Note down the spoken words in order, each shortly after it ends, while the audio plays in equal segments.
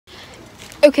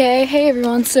Okay, hey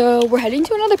everyone, so we're heading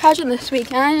to another pageant this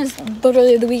weekend. It's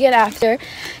literally the weekend after.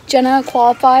 Jenna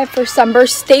qualified for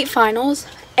Sunburst state finals,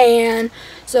 and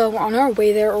so we're on our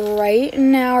way there right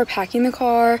now. We're packing the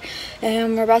car,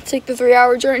 and we're about to take the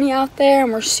 3-hour journey out there,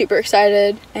 and we're super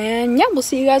excited. And yeah, we'll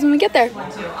see you guys when we get there.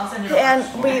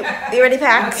 And we already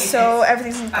packed, so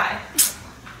everything's fine.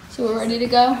 So we're ready to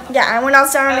go? Yeah, and we're now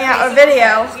starting out our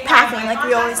video packing like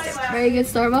we always do. Very good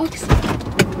Starbucks.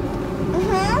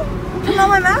 Put on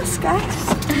my mask, guys.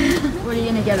 What are you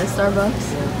gonna get at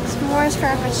Starbucks? S'mores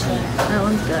frappuccino. That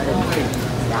one's good.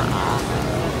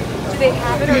 Do they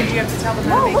have it, or do you have to tell them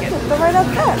how to make it? They're right up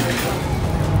there.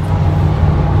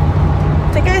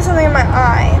 I think I have something in my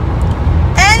eye.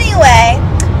 Anyway,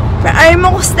 we're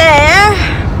almost there.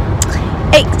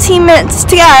 18 minutes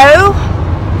to go.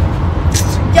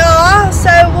 Yeah, so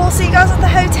we'll see you guys at the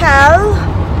hotel.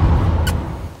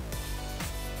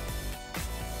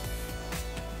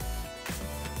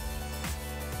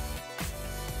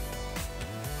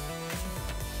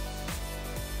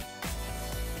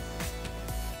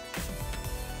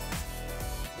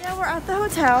 Yeah, we're at the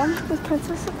hotel with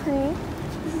Princess Supreme.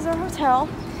 This is our hotel,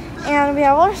 and we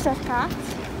have all our stuff packed.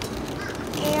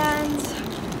 And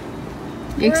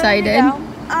You excited?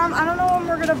 I don't know when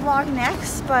we're gonna vlog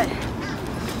next, but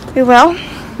we will.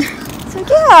 So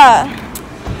yeah.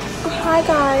 Hi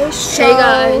guys. So hey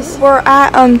guys. We're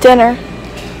at dinner,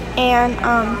 and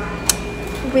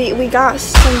we got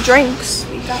some drinks.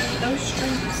 We got those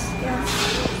drinks. Yeah.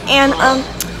 And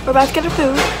we're about to get our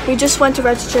food. We just went to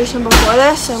registration before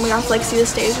this, and we got to like see the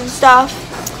stage and stuff.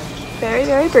 Very,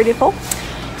 very beautiful.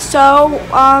 So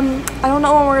I don't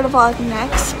know when we're gonna vlog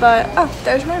next, but oh,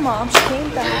 there's my mom. She came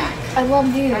back. I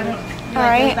love you. All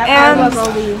right, and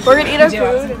we're gonna eat our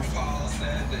food.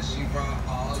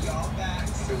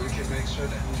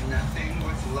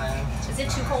 Is it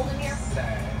too cold in here?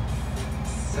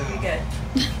 Okay, good.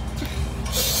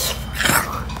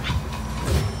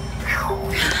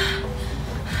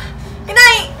 Good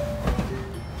night.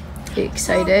 You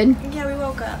excited? Yeah, we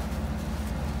woke up,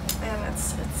 and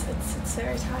it's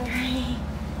very tiring,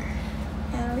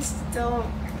 and we still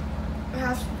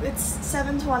have. It's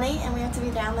 7:20, and we have to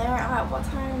be down there at what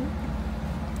time?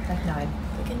 At 9.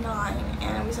 Like at 9,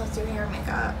 and we still have to do hair and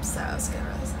makeup, so it's gonna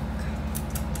really suck.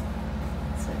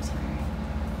 So tiring.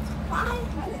 Why?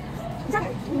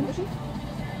 Exactly.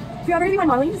 If you're ever doing my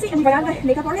modeling agency and you run out of a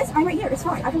makeup artist, I'm right here. It's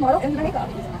fine. I can model and do my makeup.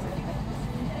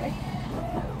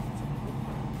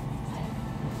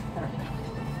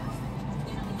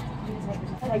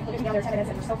 Like, we're together 10 minutes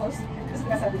and we're so close. This is the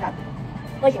best setup we've had.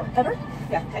 Like, ever?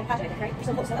 Yeah, and passionate, right? We're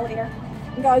so close to the elevator.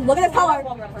 And guys, look at this color.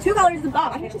 2 colors is the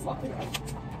bomb. I can actually swap through it.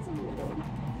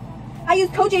 I use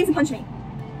Code James and Punch Me.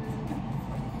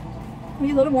 We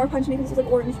need a little more Punch Me because it's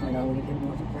like orange right now. We need to get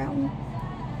more like brown.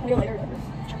 I'll go later.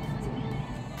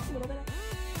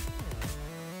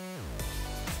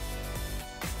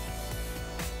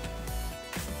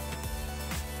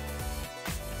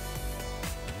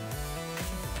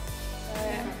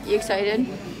 You excited?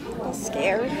 I'm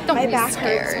scared. Don't My be back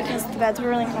scared. hurts because the beds were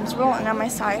really uncomfortable, and now my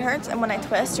side hurts, and when I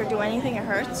twist or do anything, it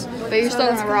hurts. But you're still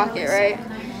gonna rock it, right?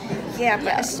 Yeah,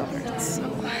 but it still hurts. So.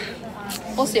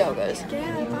 We'll see how it goes.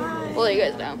 Yeah, bye. We'll let you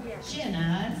guys know.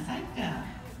 Jenna Saika.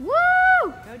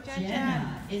 Woo!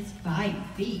 Jenna is 5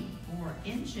 feet 4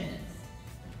 inches.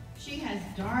 She has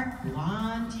dark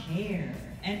blonde hair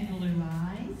and blue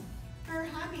eyes. Her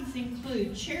hobbies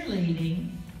include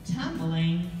cheerleading,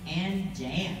 tumbling, and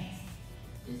dance.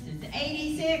 This is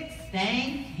 86.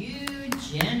 Thank you,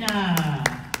 Jenna.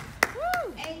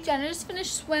 Jenna just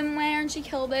finished swimwear and she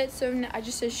killed it. So I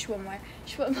just said swimwear.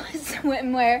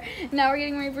 Swimwear. Now we're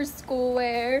getting ready for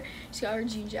schoolwear. She got her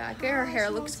jean jacket. Her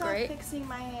hair looks great. Fixing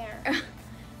my hair. I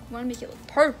want to make it look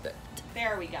perfect.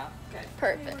 There we go. Good.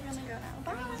 Perfect. We're gonna go now.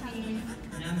 Bye.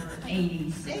 Number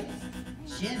 86,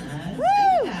 Jenna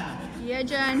Woo! Saika. Yeah,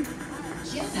 Jen.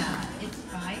 Jenna is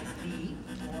 5 feet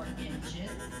 4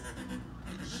 inches.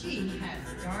 She has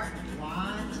dark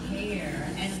blonde hair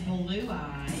and blue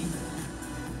eyes.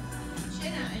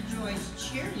 Jenna enjoys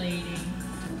cheerleading,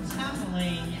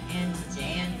 tumbling, and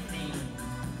dancing.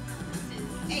 This is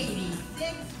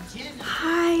 86 Jenna.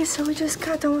 Hi, so we just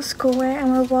got done with schoolwear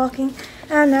and we're walking,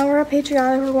 and now we're at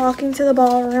Patriotic. We're walking to the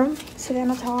ballroom. Sit down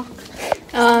and talk.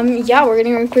 Yeah, we're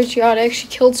getting ready for patriotic. She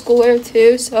killed schoolwear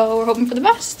too, so we're hoping for the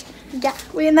best. Yeah,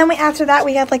 after that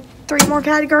we have like 3 more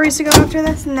categories to go after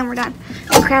this, and then we're done.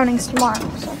 And crowning's tomorrow,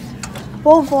 so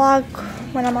we'll vlog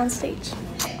when I'm on stage.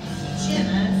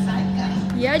 Jenna Saika.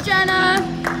 Yeah, Jenna.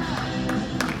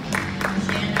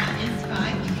 Jenna is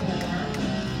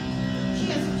 5'4". She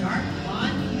has dark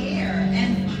blonde hair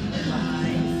and blue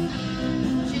eyes.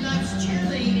 She loves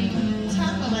cheerleading.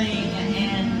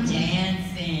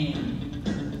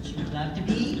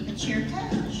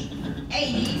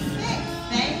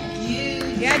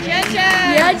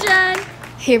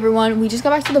 Hey everyone, we just got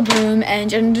back to the room and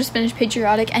Jenna just finished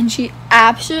Patriotic and she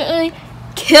absolutely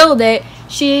killed it.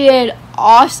 She did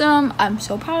awesome. I'm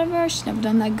so proud of her. She's never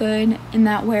done that good in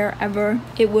that wear ever.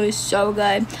 It was so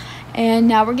good. And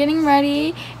now we're getting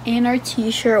ready in our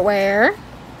t-shirt wear.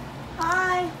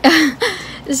 Hi.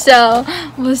 So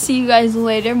we'll see you guys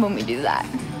later when we do that.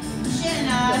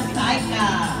 Jenna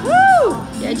Psycha. Woo!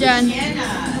 Yeah, Jen. Jenna,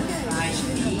 5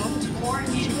 feet 4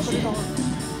 inches.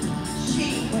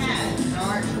 She has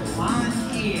dark blonde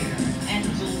hair and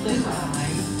blue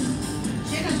eyes.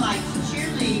 Jenna likes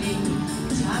cheerleading,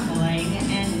 tumbling,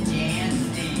 and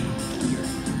dancing.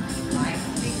 Likes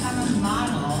to become a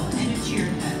model and a cheer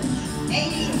coach.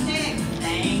 86,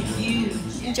 thank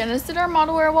you. Jenna did our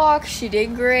model wear walk. She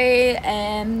did great,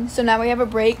 and so now we have a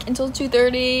break until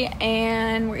 2:30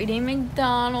 and we're eating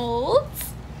McDonald's.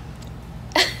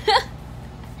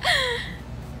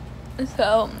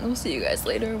 So we'll see you guys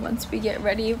later once we get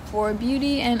ready for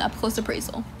beauty and up close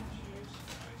appraisal.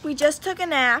 We just took a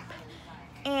nap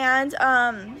and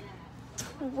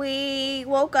we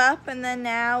woke up and then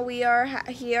now we are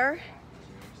here.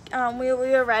 We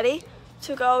are ready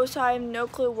to go, so I have no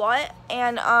clue what,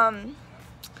 and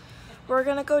we're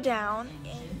gonna go down.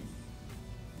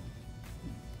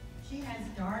 She has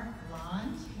dark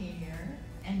blonde hair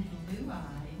and blue eyes.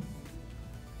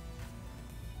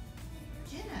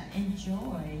 Jenna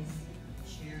enjoys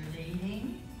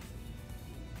cheerleading,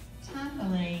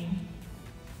 tumbling,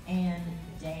 and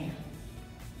dance.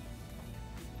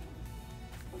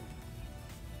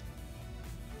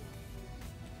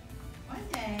 One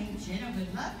day, Jenna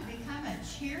would love to become a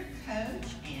cheer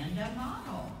coach and a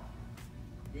model.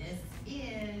 This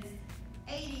is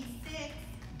 86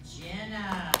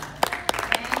 Jenna.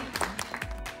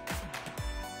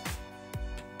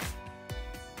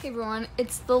 Hey everyone,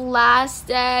 it's the last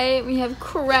day. We have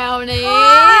crowning.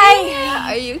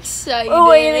 Hi! Are you excited? We're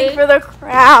waiting for the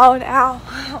crowd.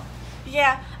 Ow.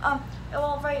 Yeah.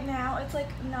 Well, right now it's like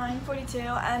 9:42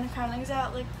 and crowning's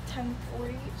at like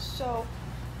 10:40. So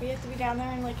we have to be down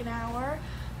there in like an hour.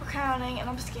 We're crowning and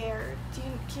I'm scared.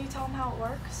 Can you tell them how it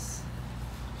works?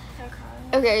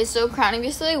 Okay, so crowning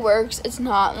basically works. It's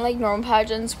not like normal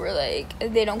pageants where like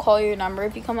they don't call your number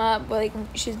if you come up, but like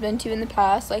she's been to in the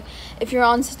past. Like if you're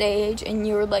on stage and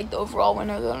you're like the overall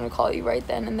winner, they're gonna call you right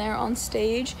then and there on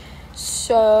stage.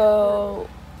 So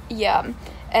yeah,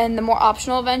 and the more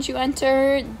optional events you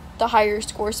enter, the higher your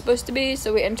score is supposed to be.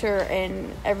 So we enter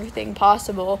in everything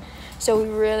possible. So we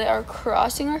really are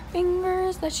crossing our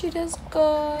fingers that she does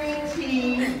good.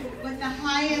 Team with the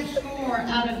highest score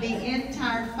out of the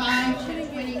entire 5 to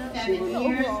 27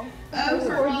 years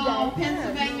overall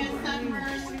Pennsylvania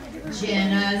Sunburst,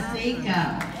 Jenna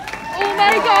Psycha. Oh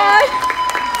my God!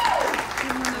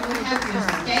 So we have your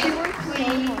state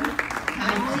queen,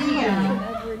 Katia,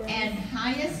 and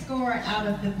highest score out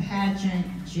of the pageant,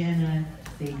 Jenna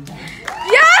Psycha.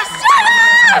 Yes,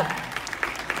 Jenna!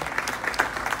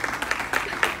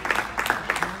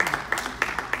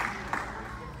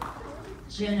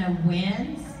 Jenna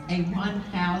wins a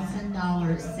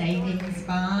 $1,000 savings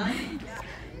bond.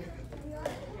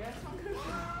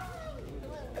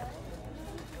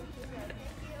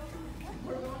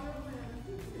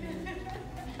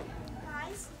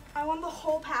 Guys, I won the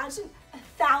whole pageant,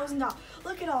 $1,000.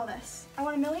 Look at all this. I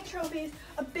won 1 million trophies,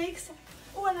 a big,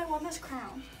 oh, and I won this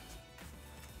crown.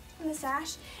 And the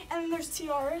sash, and then there's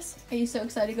tiaras. Are you so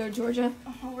excited to go to Georgia?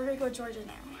 Oh, we're gonna go to Georgia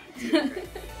now.